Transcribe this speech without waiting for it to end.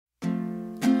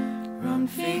run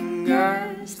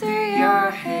fingers through your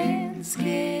hair,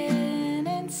 skin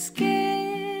and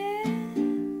skin,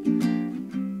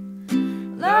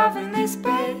 loving this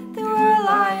bed that we're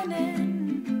lying in.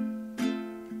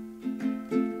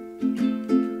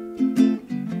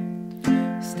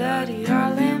 Study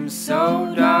our limbs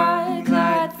so dark,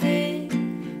 like thick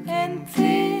and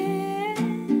thin.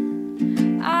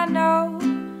 I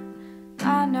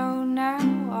know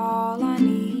now all I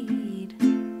need.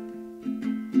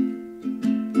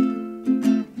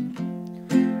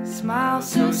 Smile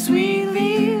so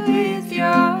sweetly with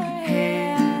your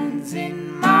hands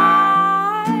in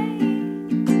mine.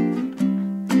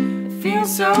 It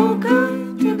feels so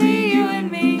good to be you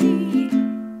and me.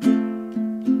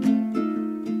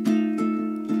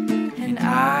 And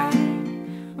I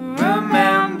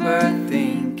remember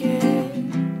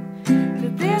thinking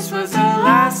that this was the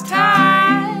last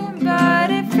time, but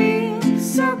it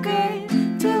feels so good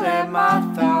to let my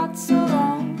thoughts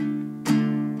alone.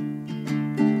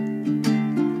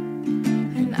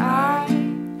 And I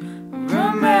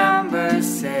remember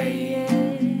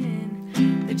saying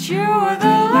that you were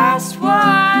the last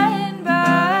one,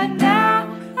 but now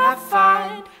I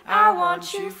find I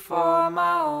want you for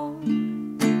my own.